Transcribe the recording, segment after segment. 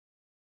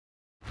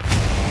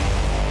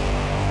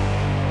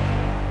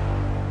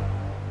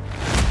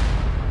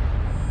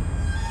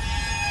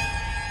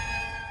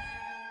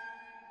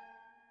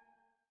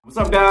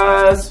What's up,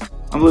 guys?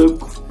 I'm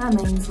Luke. I'm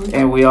Ainsley.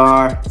 And we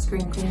are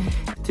Screen Queen.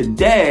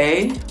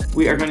 Today,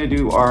 we are going to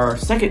do our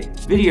second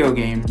video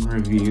game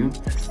review.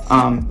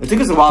 It took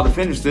us a while to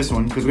finish this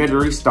one because we had to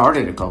restart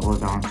it a couple of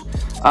times.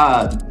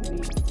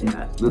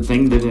 The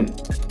thing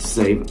didn't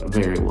save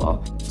very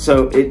well.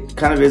 So it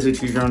kind of is a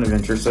choose your own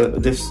adventure. So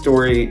this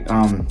story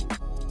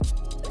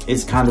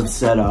is kind of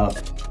set up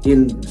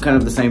in kind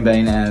of the same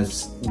vein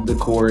as the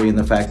Corey, and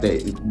the fact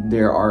that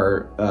there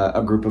are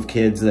a group of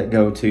kids that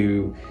go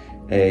to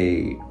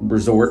a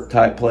resort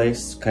type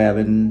place,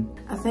 cabin.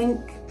 I think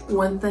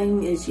one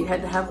thing is you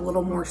had to have a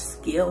little more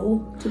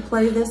skill to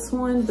play this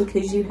one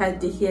because you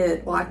had to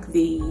hit like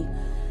the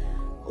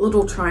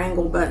little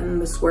triangle button,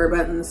 the square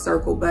button, the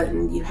circle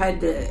button. You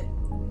had to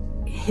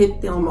hit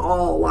them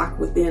all like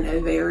within a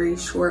very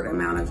short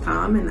amount of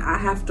time, and I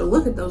have to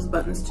look at those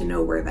buttons to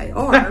know where they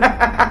are.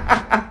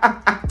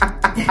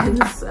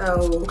 And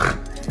so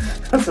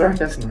that's right,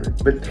 that's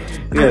not, but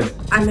yeah,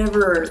 I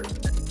never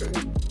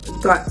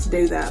got to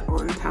do that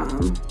on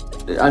time.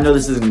 I know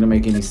this isn't going to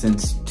make any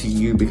sense to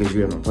you because you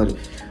haven't played it,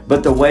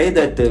 but the way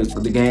that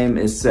the game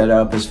is set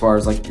up, as far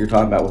as like you're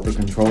talking about with the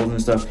controls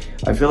and stuff,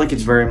 I feel like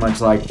it's very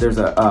much like there's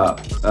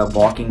a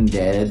Walking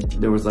Dead.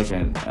 There was like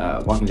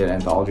a Walking Dead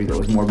anthology that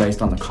was more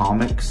based on the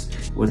comics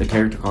with a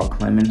character called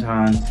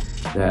Clementine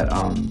that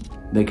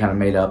they kind of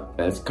made up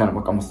as kind of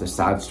like almost a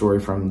side story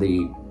from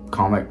the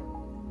comic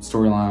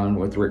storyline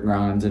with Rick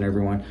Grimes and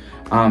everyone.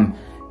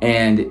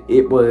 And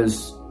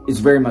it's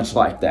very much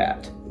like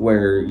that,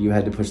 where you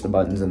had to push the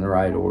buttons in the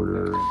right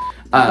order.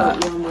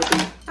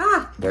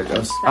 There it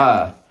goes.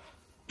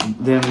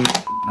 Then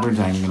we're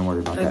not even gonna worry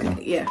about that now.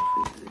 Yeah.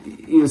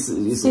 You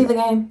see the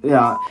game?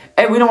 Yeah.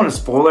 A, we don't want to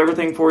spoil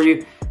everything for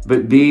you,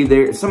 but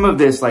B, some of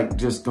this like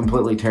just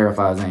completely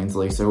terrifies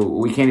Ainsley, so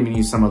we can't even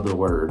use some of the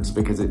words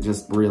because it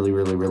just really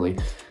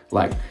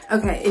like.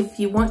 Okay, if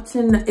you want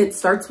to know, it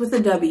starts with a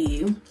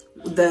W.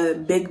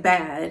 The big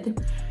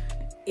bad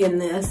in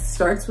this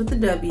starts with a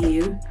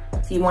W.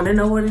 If you want to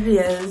know what it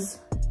is,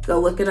 go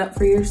look it up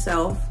for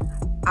yourself.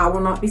 I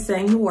will not be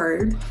saying the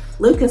word.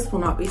 Lucas will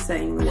not be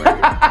saying the word.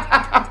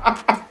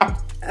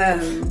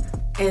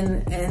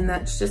 And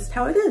that's just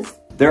how it is.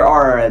 There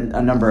are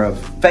a number of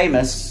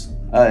famous,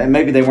 and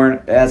maybe they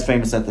weren't as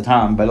famous at the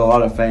time, but a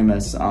lot of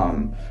famous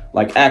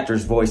like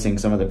actors voicing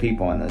some of the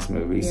people in this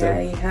movie. Yeah, so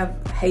you have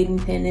Hayden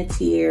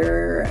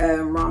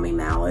Panettiere, Rami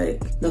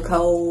Malek,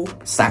 Nicole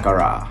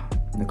Sakara.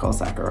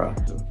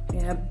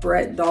 Yeah,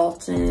 Brett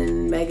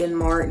Dalton, Megan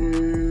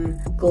Martin,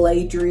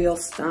 Galadriel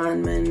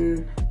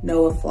Steinman,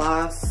 Noah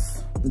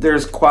Floss.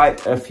 There's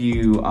quite a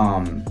few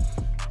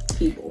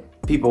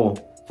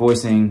people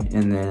voicing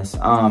in this.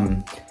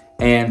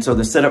 And so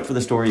the setup for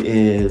the story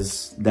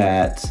is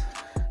that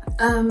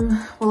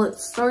well, it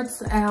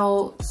starts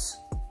out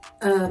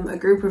a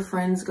group of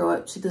friends go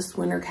up to this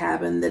winter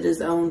cabin that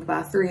is owned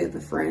by three of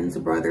the friends, a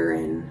brother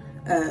and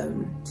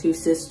two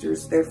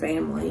sisters, their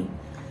family.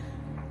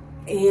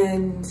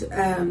 And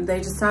they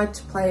decide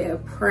to play a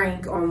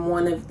prank on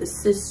one of the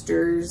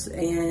sisters,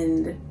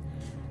 and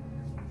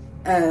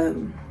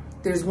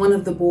there's one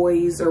of the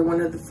boys or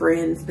one of the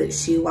friends that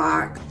she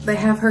likes. They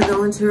have her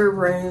go into her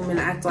room and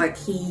act like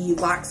he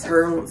likes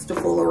her and wants to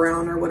fool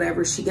around or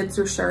whatever. She gets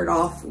her shirt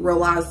off,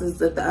 realizes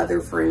that the other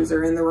friends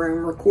are in the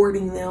room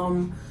recording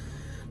them.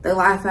 They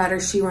laugh at her,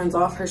 she runs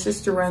off, her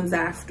sister runs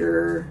after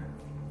her.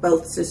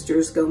 Both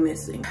sisters go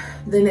missing.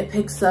 Then it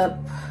picks up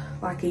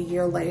like a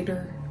year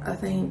later, I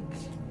think.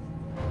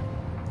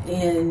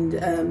 And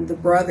the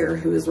brother,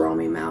 who is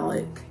Rami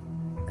Malek,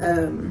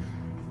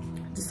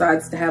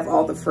 decides to have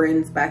all the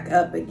friends back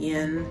up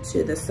again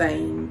to the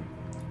same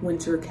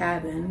winter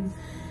cabin,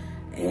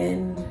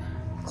 and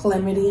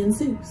calamity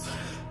ensues.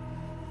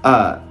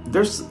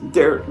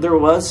 There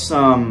was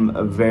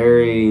some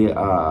very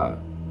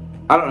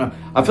I don't know.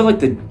 I feel like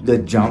the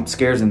jump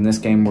scares in this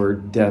game were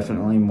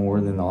definitely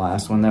more than the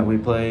last one that we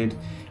played.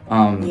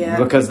 Yeah.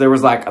 Because there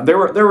was like there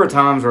were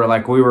times where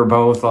like we were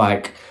both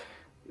like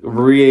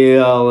really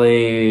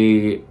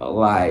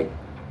like,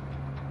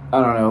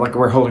 I don't know, like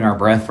we're holding our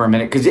breath for a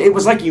minute because it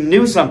was like you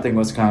knew something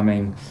was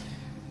coming,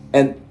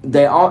 and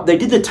they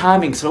did the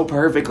timing so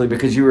perfectly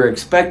because you were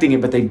expecting it,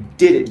 but they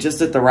did it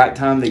just at the right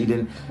time that you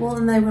didn't. Well,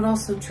 and they would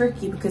also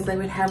trick you because they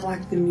would have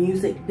like the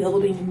music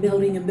building and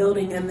building and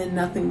building, and then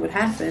nothing would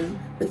happen.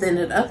 But then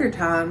at other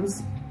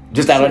times,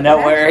 just out of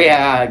nowhere,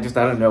 yeah, just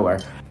out of nowhere.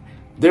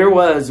 There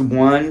was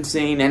one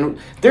scene, and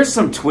there's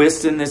some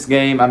twists in this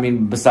game. I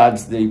mean,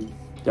 besides the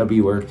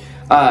W word,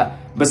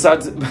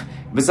 besides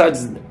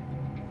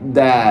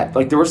that,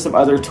 like there were some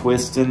other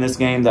twists in this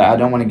game that I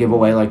don't want to give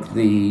away, like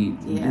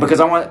because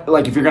I want,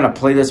 like, if you're gonna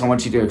play this, I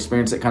want you to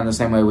experience it kind of the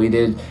same way we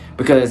did,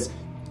 because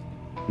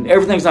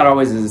everything's not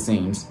always as it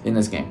seems in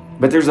this game.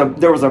 But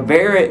there was a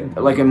very,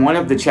 like in one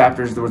of the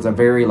chapters, there was a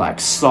very like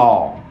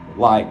Saw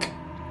like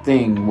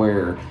thing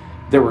where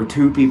there were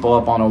two people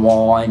up on a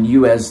wall, and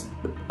you as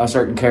a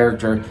certain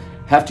character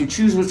have to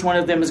choose which one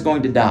of them is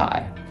going to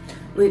die.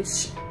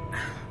 Which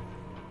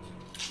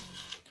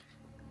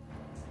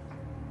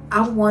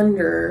I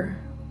wonder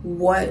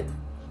what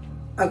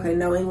okay,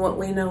 knowing what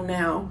we know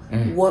now,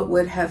 what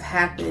would have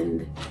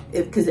happened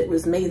if, because it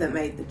was me that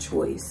made the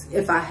choice,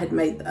 if I had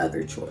made the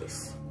other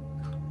choice?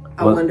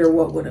 I wonder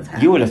what would have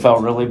happened. You would have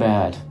felt really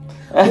bad.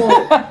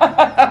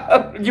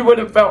 Well, you would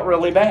have felt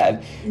really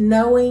bad.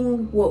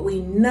 Knowing what we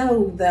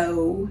know,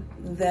 though,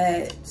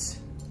 that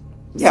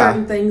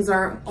certain things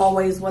aren't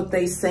always what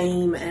they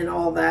seem and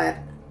all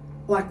that,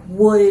 like,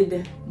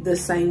 would the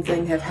same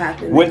thing have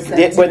happened? Would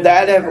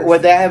that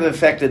have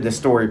affected the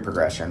story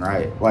progression,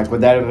 right? Like,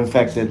 would that have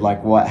affected,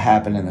 like, what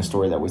happened in the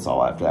story that we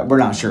saw after that? We're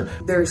not sure.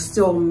 There's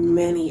still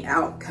many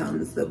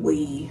outcomes that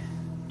we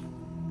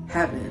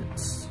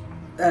haven't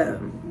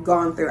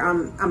gone through.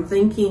 I'm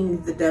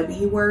thinking the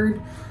W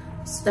word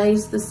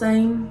stays the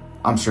same.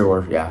 I'm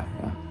sure, yeah.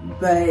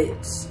 But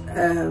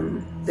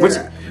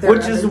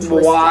which is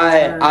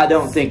why I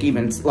don't think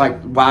even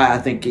why I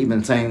think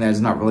even saying that is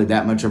not really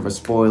that much of a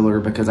spoiler,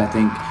 because I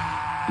think,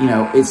 you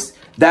know, it's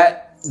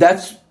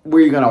that's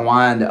where you're gonna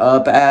wind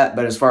up at.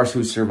 But as far as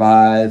who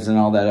survives and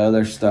all that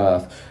other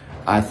stuff,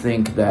 I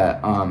think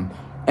that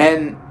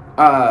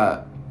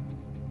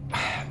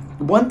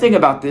one thing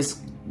about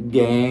this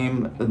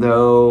game,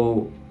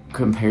 though,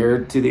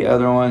 compared to the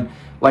other one,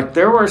 like,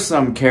 there were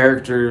some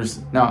characters.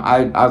 Now,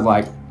 I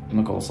like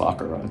Nicole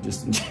Sakura,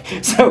 just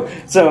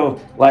so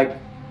like,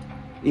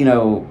 you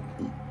know,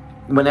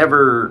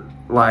 whenever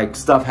like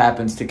stuff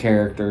happens to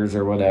characters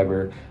or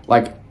whatever,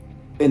 like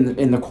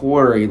in the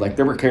quarry, like,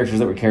 there were characters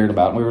that we cared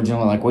about, and we were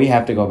generally like, we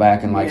have to go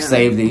back and like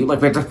save we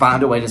have to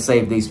find a way to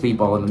save these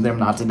people and them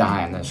not to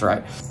die in this,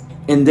 right?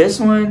 In this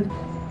one,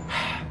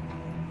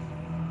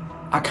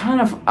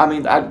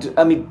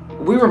 I mean,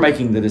 we were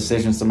making the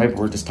decision, so maybe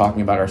we're just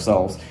talking about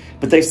ourselves.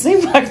 But they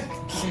seemed like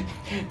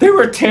they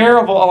were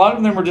terrible. A lot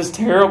of them were just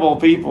terrible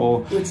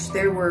people. Which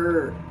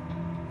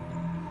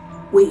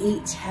we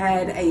each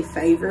had a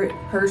favorite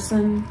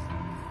person.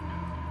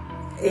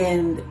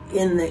 And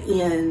in the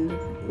end,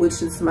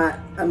 which is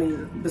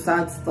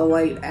besides the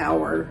late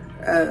hour,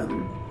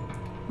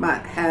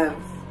 might have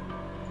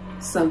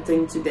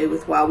something to do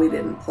with why we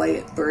didn't play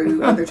it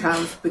through other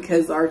times,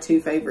 because our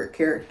two favorite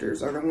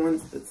characters are the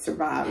ones that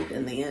survived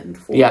in the end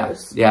for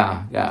us.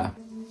 Yeah.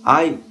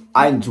 I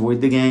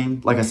enjoyed the game.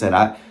 Like I said,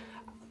 I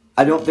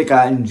don't think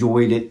I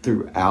enjoyed it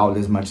throughout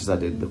as much as I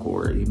did the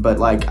quarry, but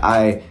like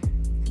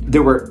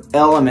there were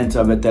elements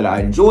of it that I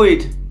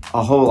enjoyed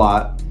a whole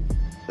lot,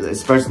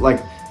 especially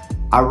like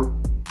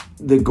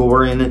the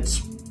gore in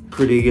it's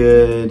pretty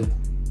good.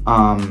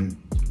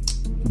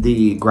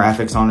 The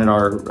graphics on it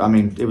are, I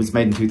mean, it was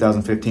made in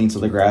 2015, so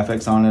the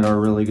graphics on it are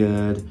really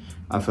good.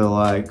 I feel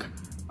like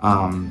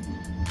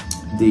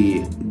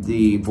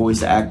the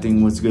voice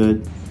acting was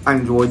good. I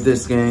enjoyed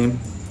this game.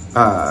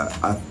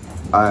 I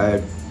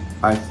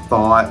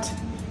thought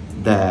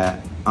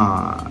that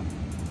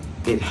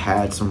it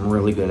had some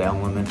really good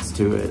elements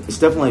to it. It's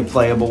definitely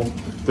playable.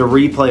 The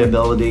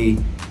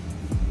replayability,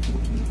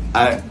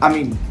 I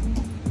mean,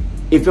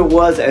 if it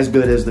was as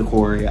good as the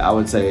quarry, I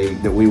would say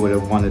that we would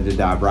have wanted to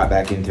dive right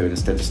back into it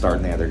instead of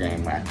starting the other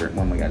game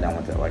when we got done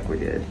with it like we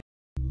did.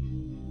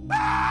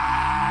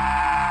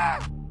 I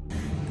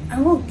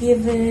will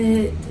give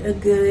it a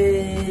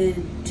good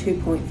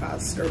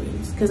 2.5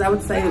 screens, because I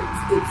would say it's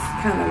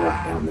kind of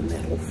right down the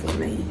middle for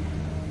me.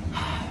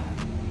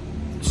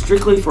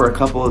 Strictly for a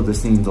couple of the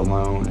scenes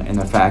alone, and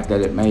the fact that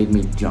it made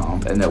me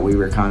jump, and that we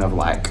were kind of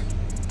like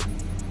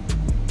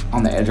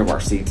on the edge of our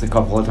seats a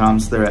couple of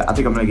times there, I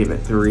think I'm gonna give it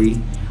 3.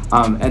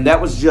 And that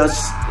was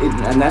just,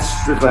 and that's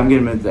strictly, I'm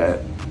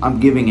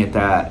giving it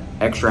that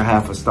extra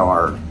half a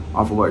star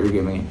off of what you're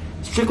giving it,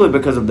 strictly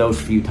because of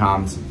those few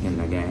times in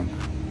the game.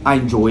 I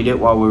enjoyed it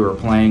while we were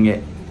playing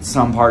it.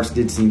 Some parts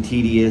did seem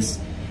tedious.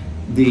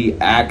 The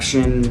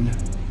action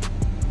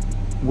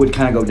would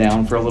kind of go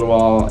down for a little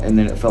while, and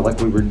then it felt like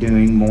we were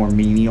doing more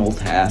menial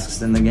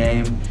tasks in the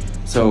game.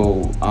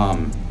 So,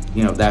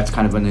 you know, that's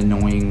kind of an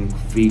annoying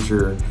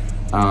feature.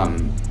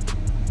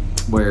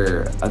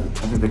 Where I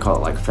think they call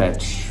it like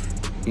fetch,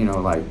 you know,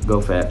 like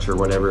go fetch or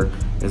whatever,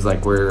 is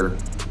like where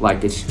like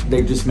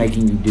they're just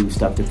making you do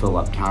stuff to fill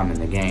up time in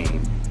the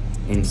game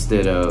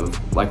instead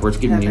of like we're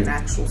giving you an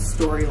actual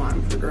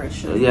storyline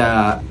progression.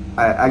 Yeah,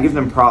 I give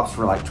them props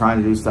for like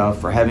trying to do stuff,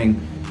 for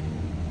having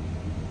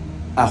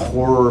a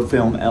horror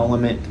film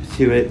element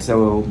to it.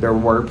 So there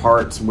were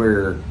parts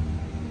where,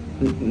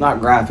 not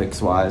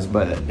graphics wise,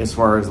 but as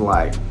far as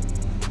like,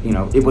 you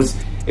know, it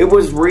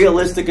was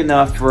realistic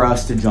enough for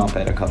us to jump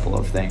at a couple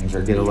of things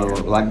or get a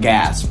little like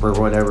gasp or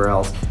whatever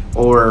else.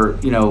 Or,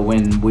 you know,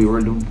 when we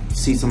were to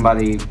see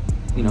somebody,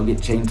 you know, get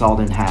chainsawed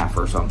in half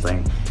or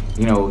something,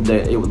 you know,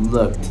 that it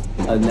looked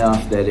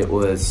enough that it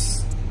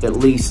was at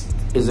least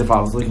as if I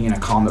was looking in a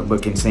comic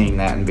book and seeing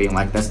that and being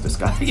like, that's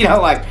disgusting. You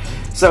know, like,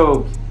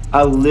 so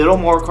a little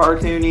more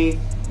cartoony,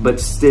 but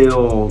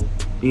still,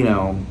 you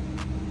know,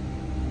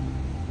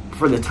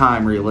 for the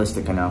time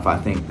realistic enough. I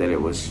think that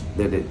it was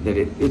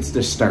it's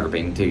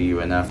disturbing to you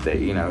enough that,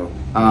 you know,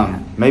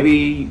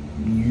 maybe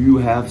you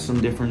have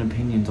some different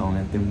opinions on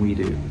it than we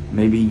do.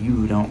 Maybe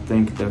you don't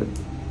think the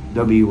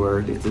W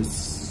word is as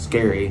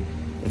scary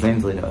as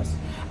Ainsley does.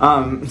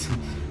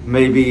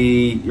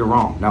 maybe you're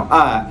wrong. No,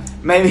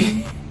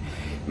 maybe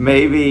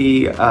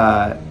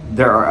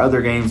there are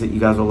other games that you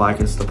guys would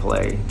like us to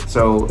play.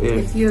 So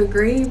if you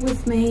agree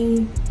with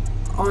me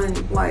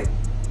on like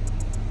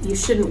you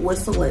shouldn't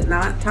whistle at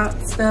night type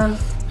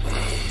stuff,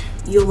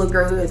 you'll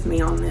agree with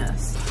me on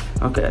this.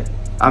 Okay.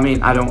 I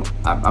mean, I'm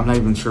not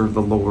even sure of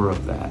the lore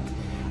of that.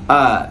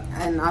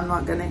 And I'm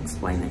not going to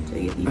explain it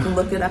to you. You can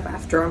look it up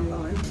after I'm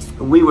gone.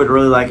 We would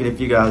really like it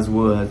if you guys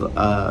would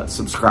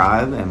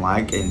subscribe and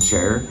like and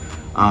share.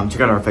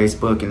 Check out our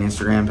Facebook and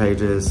Instagram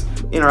pages.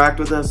 Interact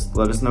with us.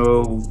 Let us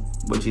know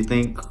what you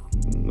think,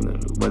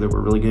 whether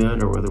we're really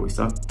good or whether we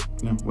suck.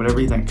 You know,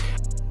 whatever you think.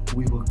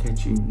 We will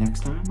catch you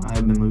next time. I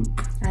have been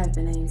Luke. I have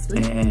been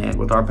Ainsley. And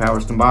with our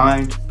powers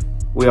combined,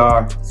 we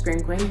are Scream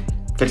Queen.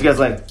 Catch you guys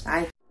later.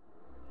 Bye.